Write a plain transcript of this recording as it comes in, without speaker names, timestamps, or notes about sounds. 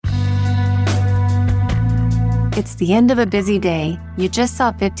It's the end of a busy day. You just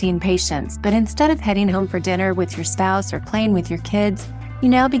saw 15 patients, but instead of heading home for dinner with your spouse or playing with your kids, you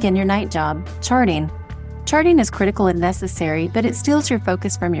now begin your night job, charting. Charting is critical and necessary, but it steals your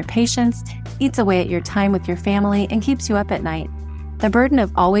focus from your patients, eats away at your time with your family, and keeps you up at night. The burden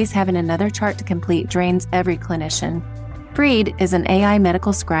of always having another chart to complete drains every clinician. Freed is an AI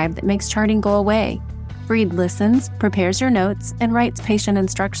medical scribe that makes charting go away. Freed listens, prepares your notes, and writes patient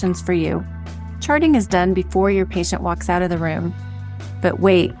instructions for you. Charting is done before your patient walks out of the room. But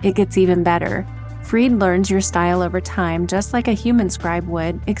wait, it gets even better. Freed learns your style over time just like a human scribe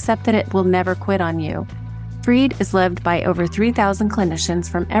would, except that it will never quit on you. Freed is loved by over 3,000 clinicians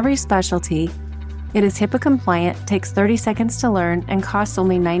from every specialty. It is HIPAA compliant, takes 30 seconds to learn, and costs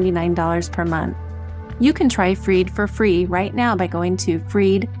only $99 per month. You can try Freed for free right now by going to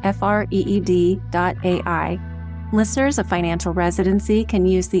freed.ai. Listeners of Financial Residency can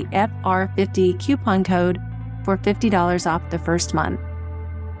use the FR50 coupon code for $50 off the first month.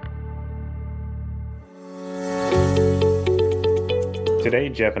 Today,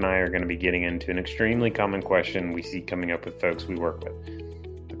 Jeff and I are going to be getting into an extremely common question we see coming up with folks we work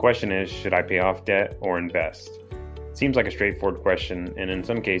with. The question is, should I pay off debt or invest? It seems like a straightforward question, and in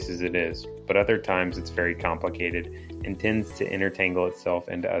some cases it is, but other times it's very complicated and tends to intertangle itself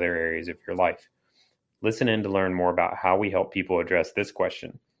into other areas of your life. Listen in to learn more about how we help people address this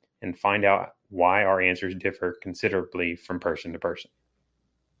question and find out why our answers differ considerably from person to person.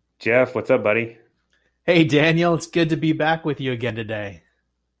 Jeff, what's up, buddy? Hey, Daniel, it's good to be back with you again today.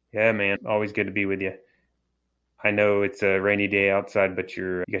 Yeah, man, always good to be with you. I know it's a rainy day outside, but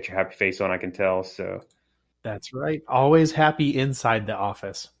you got your happy face on, I can tell. So that's right. Always happy inside the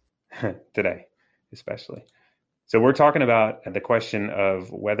office. Today, especially. So we're talking about the question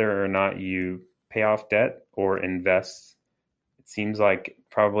of whether or not you pay off debt or invest. It seems like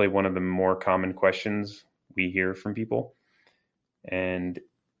probably one of the more common questions we hear from people. And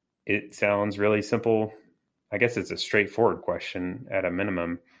it sounds really simple. I guess it's a straightforward question at a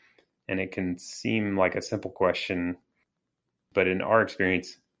minimum. And it can seem like a simple question, but in our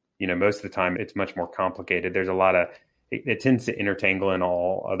experience, most of the time it's much more complicated. There's it tends to intertangle in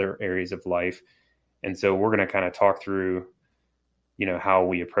all other areas of life. And so we're going to kind of talk through how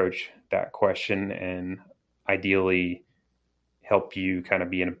we approach that question and ideally help you kind of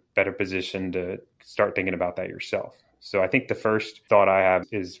be in a better position to start thinking about that yourself. So I think the first thought I have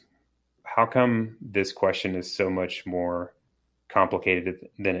is, how come this question is so much more complicated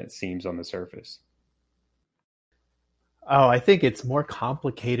than it seems on the surface? Oh, I think it's more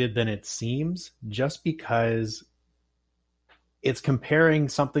complicated than it seems just because it's comparing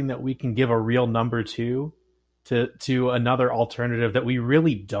something that we can give a real number to another alternative that we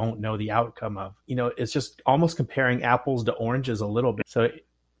really don't know the outcome of. It's just almost comparing apples to oranges a little bit. So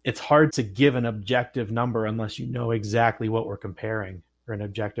it's hard to give an objective number unless you know exactly what we're comparing or an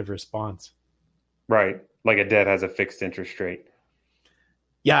objective response. Right. Like a debt has a fixed interest rate.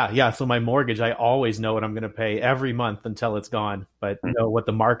 Yeah. So my mortgage, I always know what I'm going to pay every month until it's gone. But what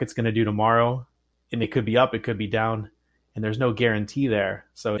the market's going to do tomorrow, and it could be up, it could be down. And there's no guarantee there.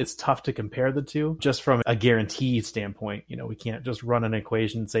 So it's tough to compare the two just from a guarantee standpoint. We can't just run an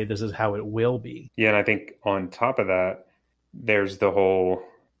equation and say this is how it will be. Yeah. And I think on top of that, there's the whole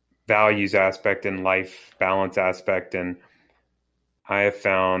values aspect and life balance aspect. And I have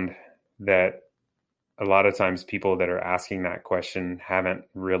found that a lot of times people that are asking that question haven't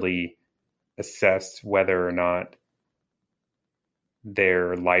really assessed whether or not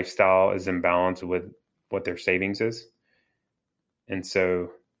their lifestyle is in balance with what their savings is. And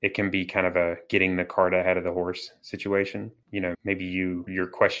so it can be kind of a getting the cart ahead of the horse situation. Maybe your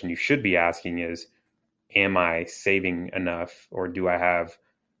question you should be asking is, am I saving enough, or do I have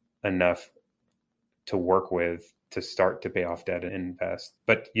enough to work with to start to pay off debt and invest?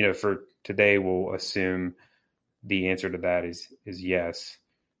 But, for today, we'll assume the answer to that is yes.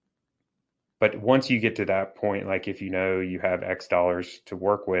 But once you get to that point, like if you have X dollars to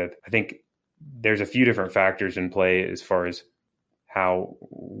work with, I think there's a few different factors in play as far as how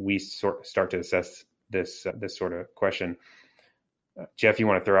we start to assess this sort of question. Jeff, you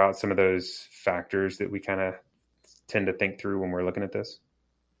want to throw out some of those factors that we kind of tend to think through when we're looking at this?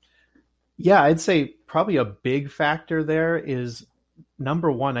 Yeah, I'd say probably a big factor there is,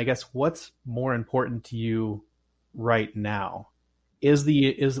 number one, I guess, what's more important to you right now? Is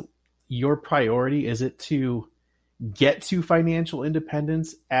your priority, is it to get to financial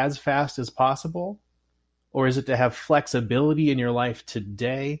independence as fast as possible? Or is it to have flexibility in your life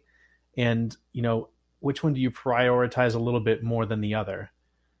today? And, which one do you prioritize a little bit more than the other?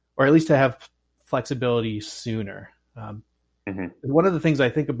 Or at least to have flexibility sooner. One of the things I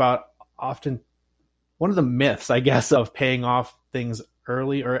think about often one of the myths, I guess, of paying off things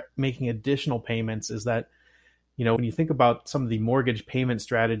early or making additional payments is that, when you think about some of the mortgage payment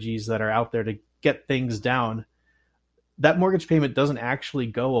strategies that are out there to get things down, that mortgage payment doesn't actually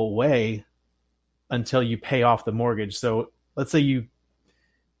go away until you pay off the mortgage. So let's say you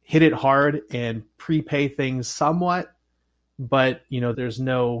hit it hard and prepay things somewhat, but you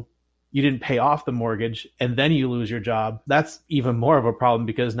didn't pay off the mortgage and then you lose your job. That's even more of a problem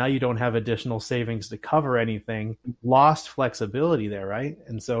because now you don't have additional savings to cover anything. Lost flexibility there, right?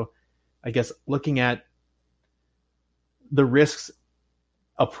 And so I guess looking at the risks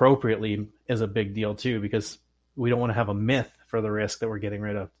appropriately is a big deal too, because we don't want to have a myth for the risk that we're getting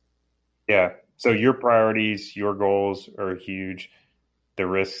rid of. Yeah. So your priorities, your goals are huge. The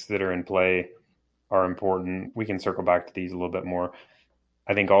risks that are in play are important. We can circle back to these a little bit more.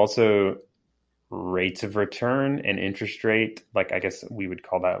 I think also rates of return and interest rate, like I guess we would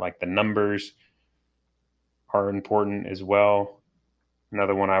call that like the numbers, are important as well.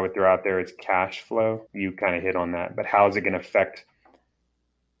 Another one I would throw out there is cash flow. You kind of hit on that, but how is it going to affect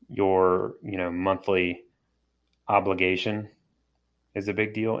your, monthly obligation is a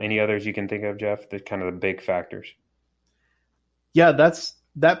big deal. Any others you can think of, Jeff, that kind of the big factors? Yeah,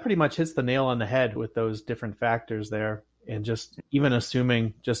 that pretty much hits the nail on the head with those different factors there. And just even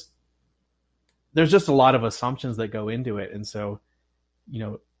assuming there's just a lot of assumptions that go into it. And so,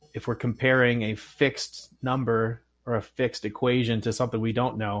 if we're comparing a fixed number or a fixed equation to something we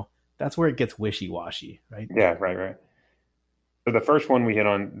don't know, that's where it gets wishy-washy, right? Yeah, right. So the first one we hit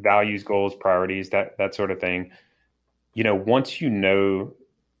on, values, goals, priorities, that sort of thing. Once you know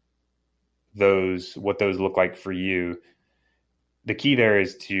what those look like for you, the key there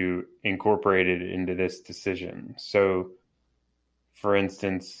is to incorporate it into this decision. So, for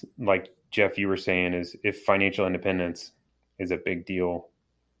instance, like Jeff, you were saying, is if financial independence is a big deal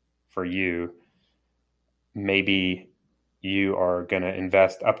for you, maybe you are going to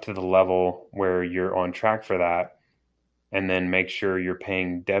invest up to the level where you're on track for that, and then make sure you're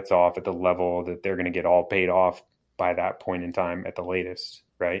paying debts off at the level that they're going to get all paid off by that point in time at the latest,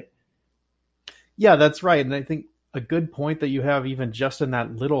 right? Yeah, that's right. And I think a good point that you have even just in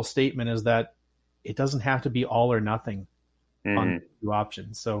that little statement is that it doesn't have to be all or nothing on two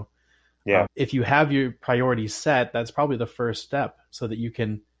options. So if you have your priorities set, that's probably the first step so that you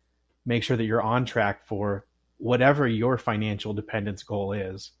can make sure that you're on track for whatever your financial dependence goal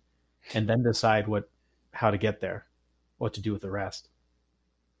is, and then decide how to get there, what to do with the rest.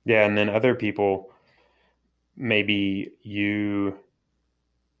 Yeah. And then other people, maybe you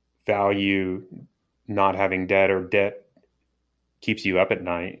value not having debt, or debt keeps you up at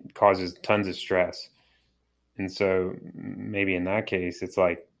night, causes tons of stress. And so maybe in that case, it's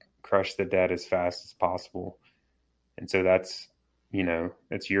like crush the debt as fast as possible. And so that's, if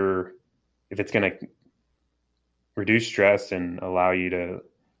it's going to reduce stress and allow you to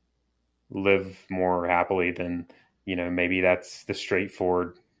live more happily, then, maybe that's the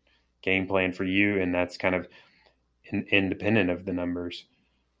straightforward game plan for you. And that's kind of independent of the numbers.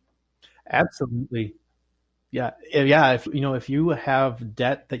 Absolutely. Yeah. If you have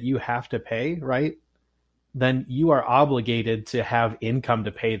debt that you have to pay, right, then you are obligated to have income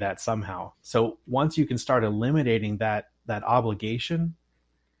to pay that somehow. So once you can start eliminating that obligation,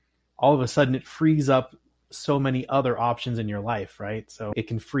 all of a sudden it frees up so many other options in your life, right? So it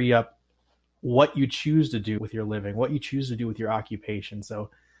can free up what you choose to do with your living, what you choose to do with your occupation. So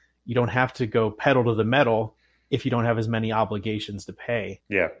you don't have to go pedal to the metal if you don't have as many obligations to pay.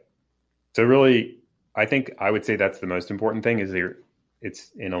 Yeah. So really, I think I would say that's the most important thing, is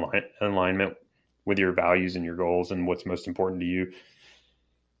it's in alignment with your values and your goals and what's most important to you.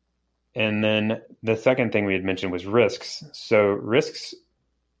 And then the second thing we had mentioned was risks. So risks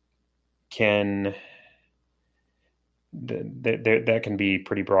that can be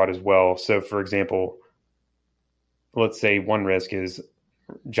pretty broad as well. So for example, let's say one risk is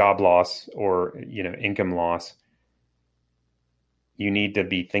job loss or, income loss. You need to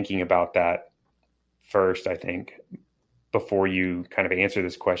be thinking about that first, I think, before you kind of answer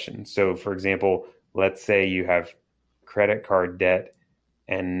this question. So for example, let's say you have credit card debt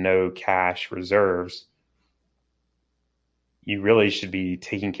and no cash reserves. You really should be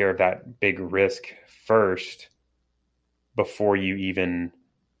taking care of that big risk first before you even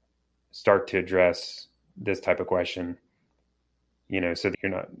start to address this type of question, so that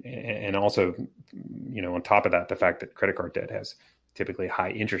you're not, and also, on top of that, the fact that credit card debt has typically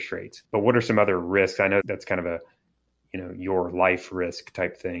high interest rates. But what are some other risks? I know that's kind of a, your life risk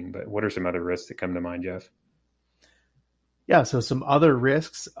type thing, but what are some other risks that come to mind, Jeff? Yeah. So some other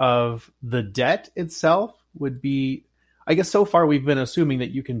risks of the debt itself would be, I guess so far we've been assuming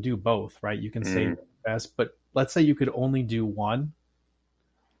that you can do both, right? You can save invest, but let's say you could only do one.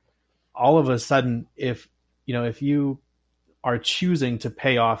 All of a sudden, if you are choosing to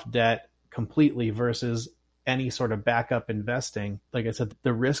pay off debt completely versus any sort of backup investing, like I said,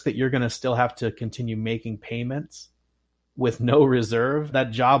 the risk that you're going to still have to continue making payments with no reserve,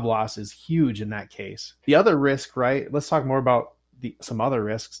 that job loss is huge in that case. The other risk, right? Let's talk more about some other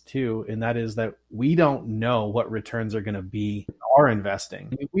risks too, and that is that we don't know what returns are going to be in our investing.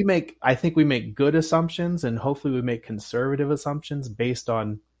 I think we make good assumptions, and hopefully we make conservative assumptions based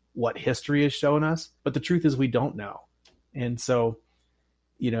on what history has shown us. But the truth is we don't know. And so,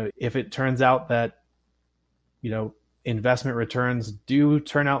 if it turns out that, investment returns do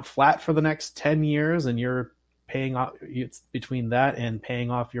turn out flat for the next 10 years and you're paying off, it's between that and paying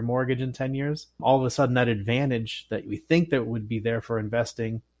off your mortgage in 10 years, all of a sudden that advantage that we think that would be there for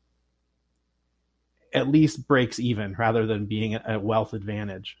investing at least breaks even rather than being a wealth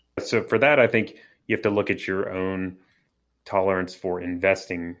advantage. So for that, I think you have to look at your own tolerance for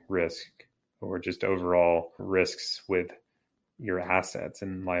investing risk or just overall risks with your assets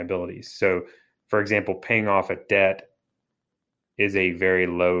and liabilities. So for example, paying off a debt is a very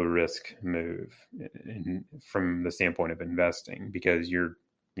low risk move from the standpoint of investing, because you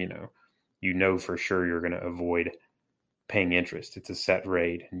know for sure you're going to avoid paying interest. It's a set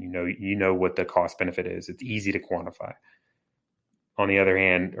rate, and you know what the cost benefit is. It's easy to quantify. On the other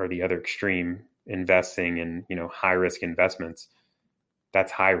hand, or the other extreme, investing in high risk investments,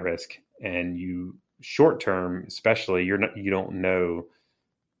 that's high risk, and short term especially, you don't know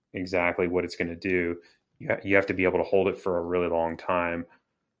exactly what it's going to do. You have to be able to hold it for a really long time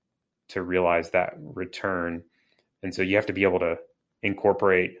to realize that return. And so you have to be able to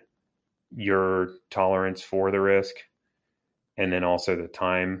incorporate your tolerance for the risk, and then also the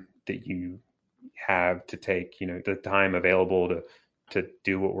time that you have to take, the time available to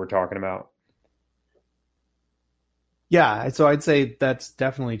do what we're talking about. Yeah. So I'd say that's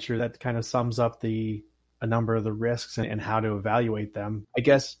definitely true. That kind of sums up a number of the risks and how to evaluate them, I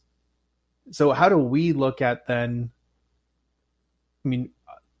guess. So how do we look at then, when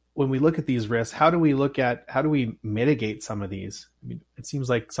we look at these risks, how do we mitigate some of these? It seems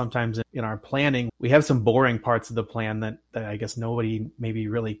like sometimes in our planning, we have some boring parts of the plan that I guess nobody maybe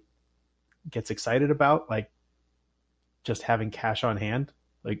really gets excited about, like just having cash on hand.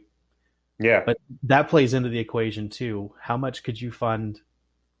 Yeah. But that plays into the equation too. How much could you fund,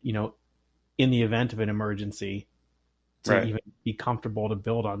 in the event of an emergency to even be comfortable to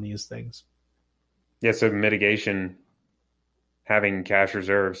build on these things? Yeah. So mitigation, having cash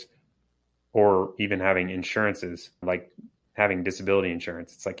reserves, or even having insurances, like having disability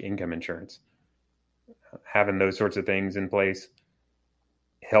insurance. It's like income insurance. Having those sorts of things in place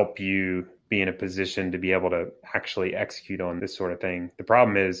help you be in a position to be able to actually execute on this sort of thing. The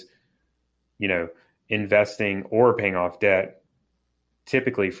problem is, investing or paying off debt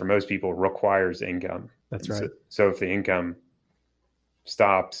typically for most people requires income. That's right. So if the income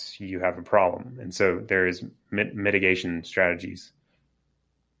stops, you have a problem. And so there is mitigation strategies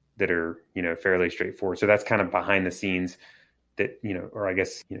that are, fairly straightforward. So that's kind of behind the scenes that, or I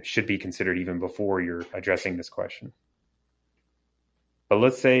guess, should be considered even before you're addressing this question. But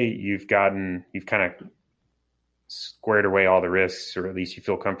let's say you've kind of squared away all the risks, or at least you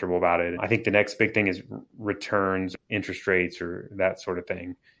feel comfortable about it. I think the next big thing is returns, interest rates, or that sort of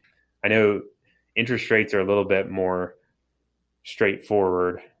thing. I know interest rates are a little bit more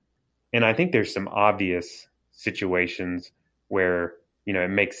straightforward, and I think there's some obvious situations where, it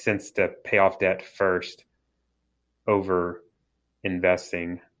makes sense to pay off debt first over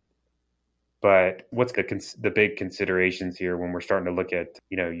investing. But what's the big considerations here when we're starting to look at,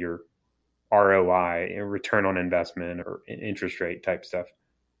 your ROI, return on investment, or interest rate type stuff?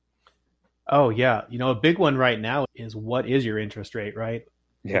 Oh yeah. A big one right now is, what is your interest rate, right?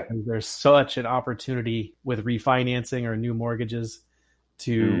 Yeah. Because there's such an opportunity with refinancing or new mortgages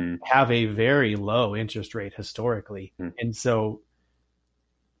to have a very low interest rate historically. And so,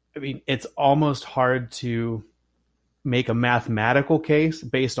 it's almost hard to make a mathematical case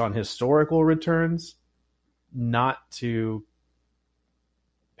based on historical returns not to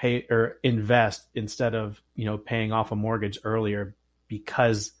pay or invest instead of, paying off a mortgage earlier,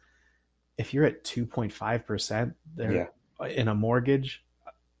 because if you're at 2.5% there in a mortgage,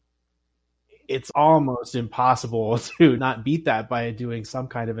 it's almost impossible to not beat that by doing some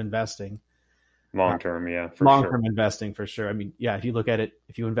kind of investing. Long-term, long-term investing for sure. If you look at it,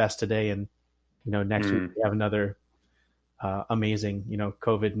 if you invest today and, next week we have another amazing,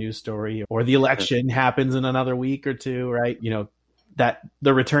 COVID news story, or the election happens in another week or two, right? That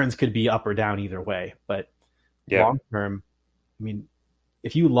the returns could be up or down either way. But long-term,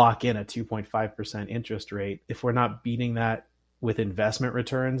 if you lock in a 2.5% interest rate, if we're not beating that with investment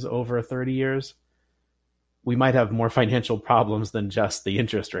returns over 30 years, we might have more financial problems than just the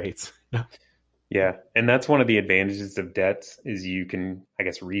interest rates. Yeah. And that's one of the advantages of debts is you can, I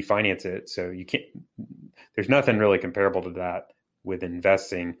guess, refinance it. So you can't, there's nothing really comparable to that with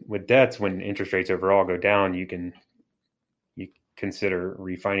investing. With debts, when interest rates overall go down, you consider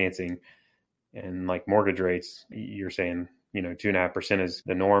refinancing. And like mortgage rates, you're saying, 2.5% is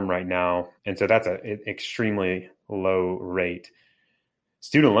the norm right now. And so that's an extremely low rate.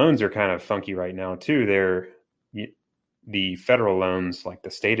 Student loans are kind of funky right now too. The federal loans, like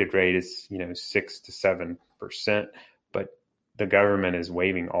the stated rate is, 6 to 7%, but the government is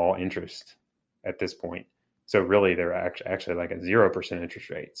waiving all interest at this point. So really they're actually like a 0% interest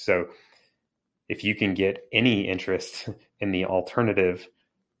rate. So if you can get any interest in the alternative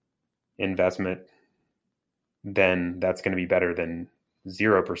investment, then that's going to be better than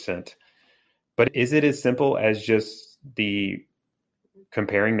 0%. But is it as simple as just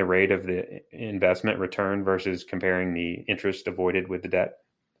comparing the rate of the investment return versus comparing the interest avoided with the debt?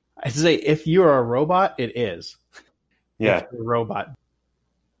 I'd say if you're a robot, it is. Yeah. If you're a robot.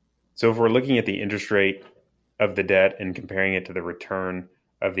 So if we're looking at the interest rate of the debt and comparing it to the return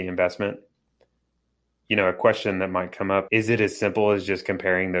of the investment, a question that might come up, is it as simple as just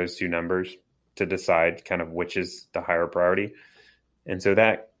comparing those two numbers to decide kind of which is the higher priority? And so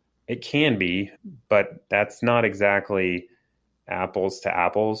that it can be, but that's not exactly apples to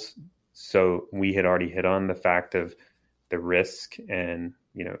apples. So we had already hit on the fact of the risk and,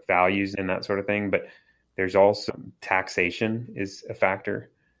 values and that sort of thing, but there's also taxation is a factor.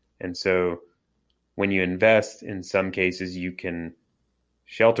 And so when you invest, in some cases, you can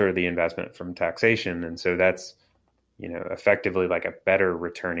shelter the investment from taxation. And so that's, effectively like a better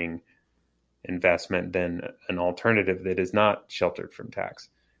returning investment than an alternative that is not sheltered from tax.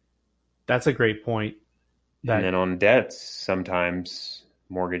 That's a great point. And then on debts, sometimes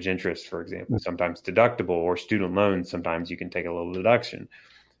mortgage interest, for example, sometimes deductible, or student loans, sometimes you can take a little deduction.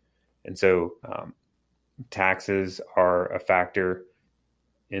 And so taxes are a factor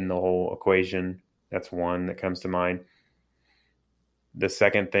in the whole equation. That's one that comes to mind. The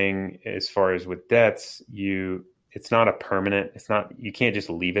second thing, as far as with debts, it's not a permanent, you can't just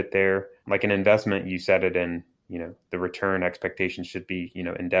leave it there. Like an investment, you set it in, the return expectation should be,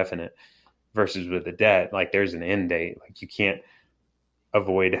 indefinite, versus with the debt, like there's an end date. Like you can't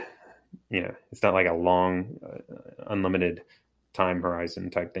avoid, it's not like a long, unlimited time horizon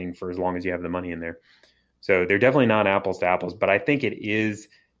type thing for as long as you have the money in there. So they're definitely not apples to apples, but I think it is,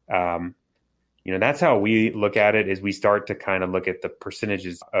 that's how we look at it, is we start to kind of look at the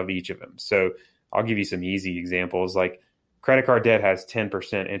percentages of each of them. So I'll give you some easy examples. Like credit card debt has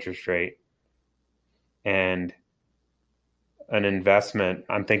 10% interest rate, and an investment,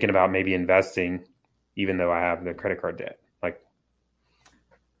 I'm thinking about maybe investing even though I have the credit card debt. Like,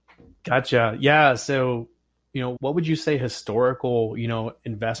 gotcha. Yeah. So, what would you say historical,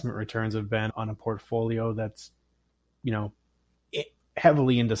 investment returns have been on a portfolio that's,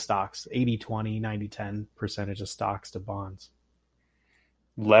 heavily into stocks, 80-20, 90-10 percentage of stocks to bonds?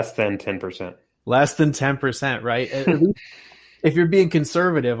 Less than 10%. Less than 10%, right? If you're being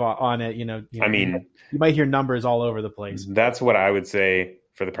conservative on it, I mean, you might hear numbers all over the place. That's what I would say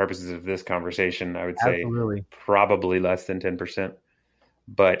for the purposes of this conversation. I would say probably less than 10%,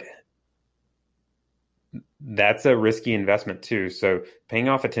 but that's a risky investment too. So paying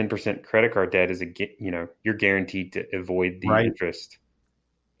off a 10% credit card debt is you're guaranteed to avoid the interest.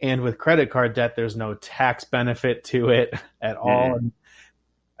 And with credit card debt, there's no tax benefit to it at all. Mm-hmm.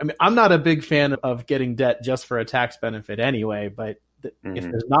 I mean, I'm not a big fan of getting debt just for a tax benefit anyway, but if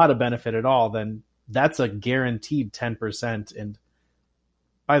there's not a benefit at all, then that's a guaranteed 10%. And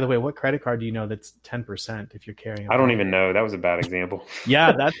by the way, what credit card do you know that's 10% if you're carrying? I don't even know. That was a bad example.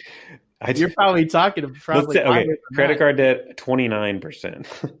 Yeah, you're probably talking credit card debt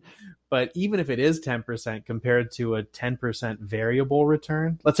 29%. But even if it is 10% compared to a 10% variable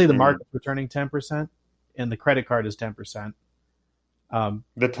return, let's say the market's returning 10% and the credit card is 10%.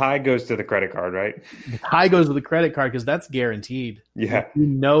 The tie goes to the credit card, right? The tie goes to the credit card because that's guaranteed. Yeah. You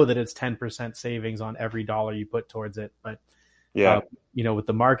know that it's 10% savings on every dollar you put towards it. But, with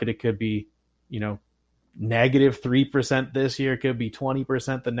the market, it could be, negative 3% this year. It could be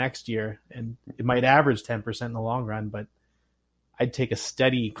 20% the next year. And it might average 10% in the long run. But I'd take a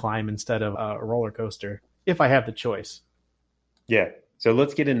steady climb instead of a roller coaster if I have the choice. Yeah. So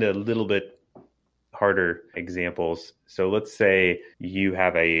let's get into a little bit harder examples. So let's say you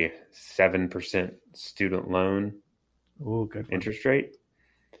have a 7% student loan interest rate,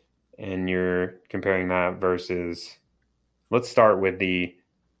 and you're comparing that versus, let's start with the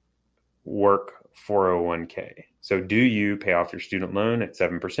work 401k. So do you pay off your student loan at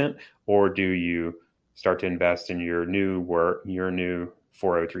 7%, or do you start to invest in your new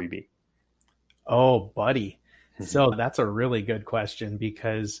 403b? Oh, buddy. So that's a really good question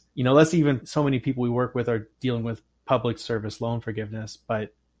because, so many people we work with are dealing with public service loan forgiveness,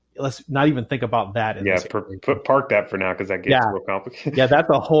 but let's not even think about that. Park that for now because that gets real complicated. Yeah, that's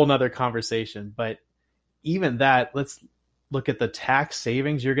a whole nother conversation. But even that, let's look at the tax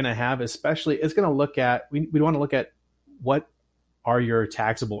savings you're going to have, especially it's going to look at, we want to look at what are your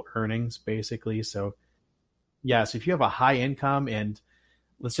taxable earnings, basically. So if you have a high income, and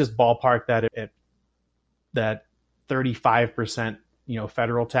let's just ballpark that at that 35%,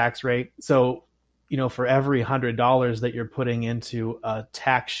 federal tax rate. So, for every $100 that you're putting into a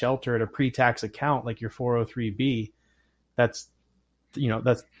tax shelter at a pre-tax account, like your 403b, that's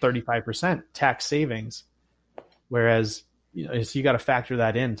 35% tax savings. Whereas, so you got to factor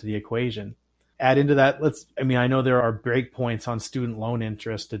that into the equation. Add into that, I know there are breakpoints on student loan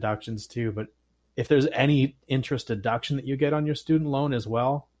interest deductions too, but if there's any interest deduction that you get on your student loan as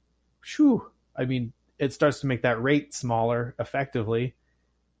well, it starts to make that rate smaller effectively.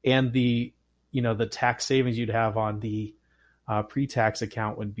 And the tax savings you'd have on the pre-tax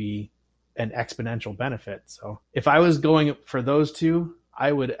account would be an exponential benefit. So if I was going for those two,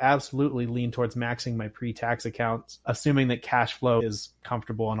 I would absolutely lean towards maxing my pre-tax accounts, assuming that cash flow is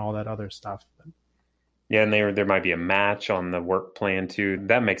comfortable and all that other stuff. Yeah, and there might be a match on the work plan too.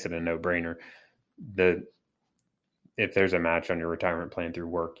 That makes it a no-brainer. If there's a match on your retirement plan through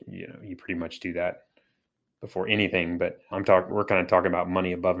work, you pretty much do that before anything. But we're kind of talking about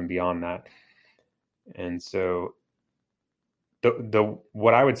money above and beyond that. And so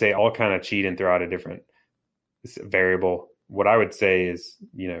what I would say, I'll kind of cheat and throw out a different variable. What I would say is,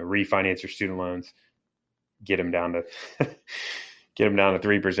 refinance your student loans, get them down to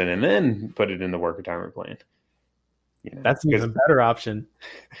 3%, and then put it in the work retirement plan. That's an even better option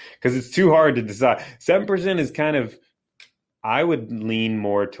because it's too hard to decide. 7% is kind of, I would lean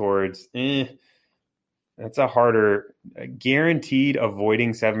more towards, that's a harder, guaranteed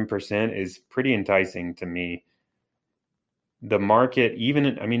avoiding 7% is pretty enticing to me. The market,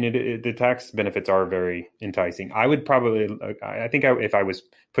 the tax benefits are very enticing. I would probably, if I was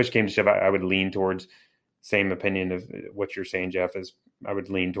push came to shove, I would lean towards same opinion of what you're saying, Jeff, is I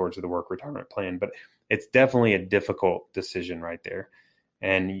would lean towards the work retirement plan, but it's definitely a difficult decision right there.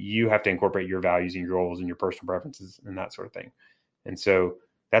 And you have to incorporate your values and your goals and your personal preferences and that sort of thing. And so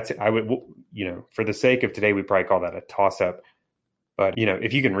I would, for the sake of today, we probably call that a toss up. But,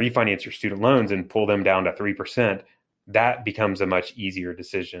 if you can refinance your student loans and pull them down to 3%, that becomes a much easier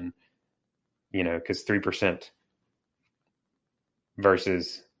decision, because 3%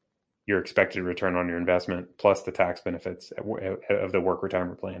 versus your expected return on your investment plus the tax benefits of the work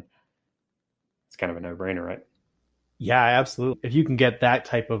retirement plan. It's kind of a no-brainer, right? Yeah, absolutely. If you can get that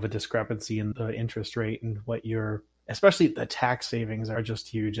type of a discrepancy in the interest rate and especially the tax savings are just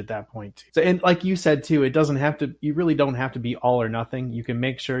huge at that point. So, and like you said too, you really don't have to be all or nothing. You can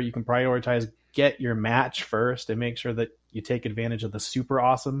make sure you can prioritize, get your match first, and make sure that you take advantage of the super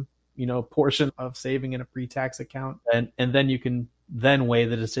awesome, portion of saving in a pre-tax account. And then you can weigh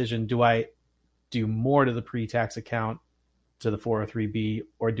the decision. Do I do more to the pre-tax account, to the 403b,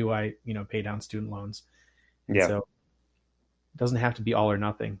 or do I, pay down student loans? Yeah. So it doesn't have to be all or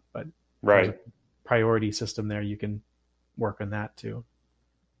nothing, but right. Priority system there, you can work on that too.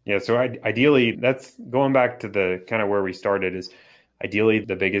 Yeah. So ideally, that's going back to the kind of where we started, is ideally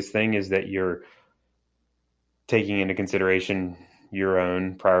the biggest thing is that you're taking into consideration your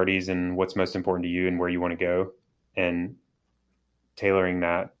own priorities and what's most important to you and where you want to go, and tailoring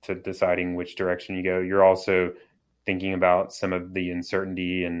that to deciding which direction you go. You're also thinking about some of the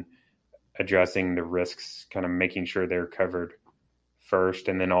uncertainty and addressing the risks, kind of making sure they're covered first,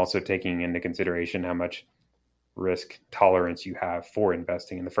 and then also taking into consideration how much risk tolerance you have for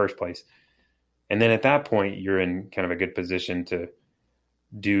investing in the first place. And then at that point, you're in kind of a good position to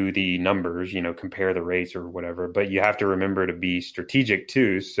do the numbers, compare the rates or whatever. But you have to remember to be strategic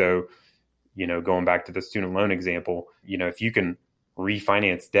too. So, going back to the student loan example, if you can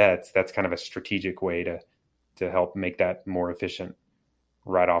refinance debts, that's kind of a strategic way to help make that more efficient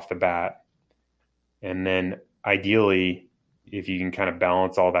right off the bat. And then ideally, if you can kind of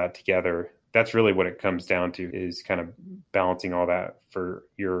balance all that together, that's really what it comes down to, is kind of balancing all that for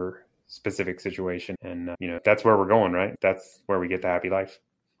your specific situation. And, that's where we're going, right? That's where we get the happy life.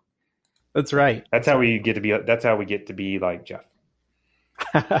 That's right. That's how we get to be like Jeff.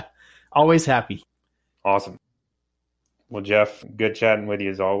 Always happy. Awesome. Well, Jeff, good chatting with you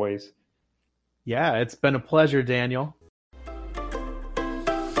as always. Yeah, it's been a pleasure, Daniel.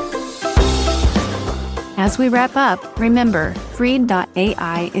 As we wrap up, remember,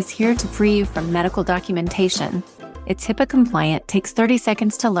 Freed.ai is here to free you from medical documentation. It's HIPAA compliant, takes 30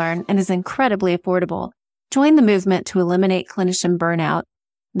 seconds to learn, and is incredibly affordable. Join the movement to eliminate clinician burnout.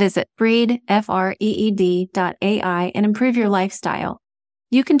 Visit Freed, Freed.ai, and improve your lifestyle.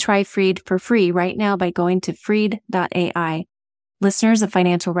 You can try Freed for free right now by going to Freed.ai. Listeners of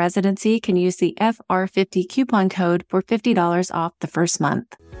Financial Residency can use the FR50 coupon code for $50 off the first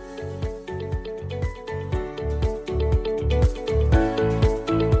month.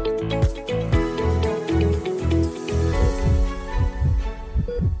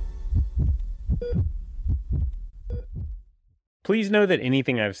 Please know that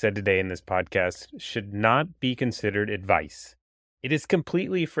anything I've said today in this podcast should not be considered advice. It is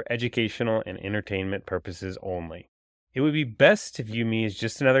completely for educational and entertainment purposes only. It would be best to view me as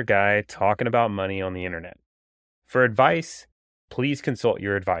just another guy talking about money on the internet. For advice, please consult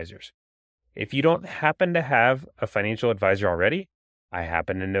your advisors. If you don't happen to have a financial advisor already, I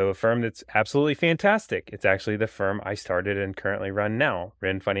happen to know a firm that's absolutely fantastic. It's actually the firm I started and currently run now,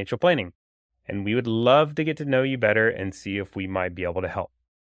 Ren Financial Planning. And we would love to get to know you better and see if we might be able to help.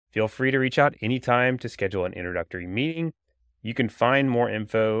 Feel free to reach out anytime to schedule an introductory meeting. You can find more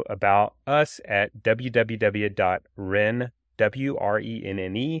info about us at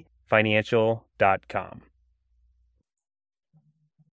www.renfinancial.com.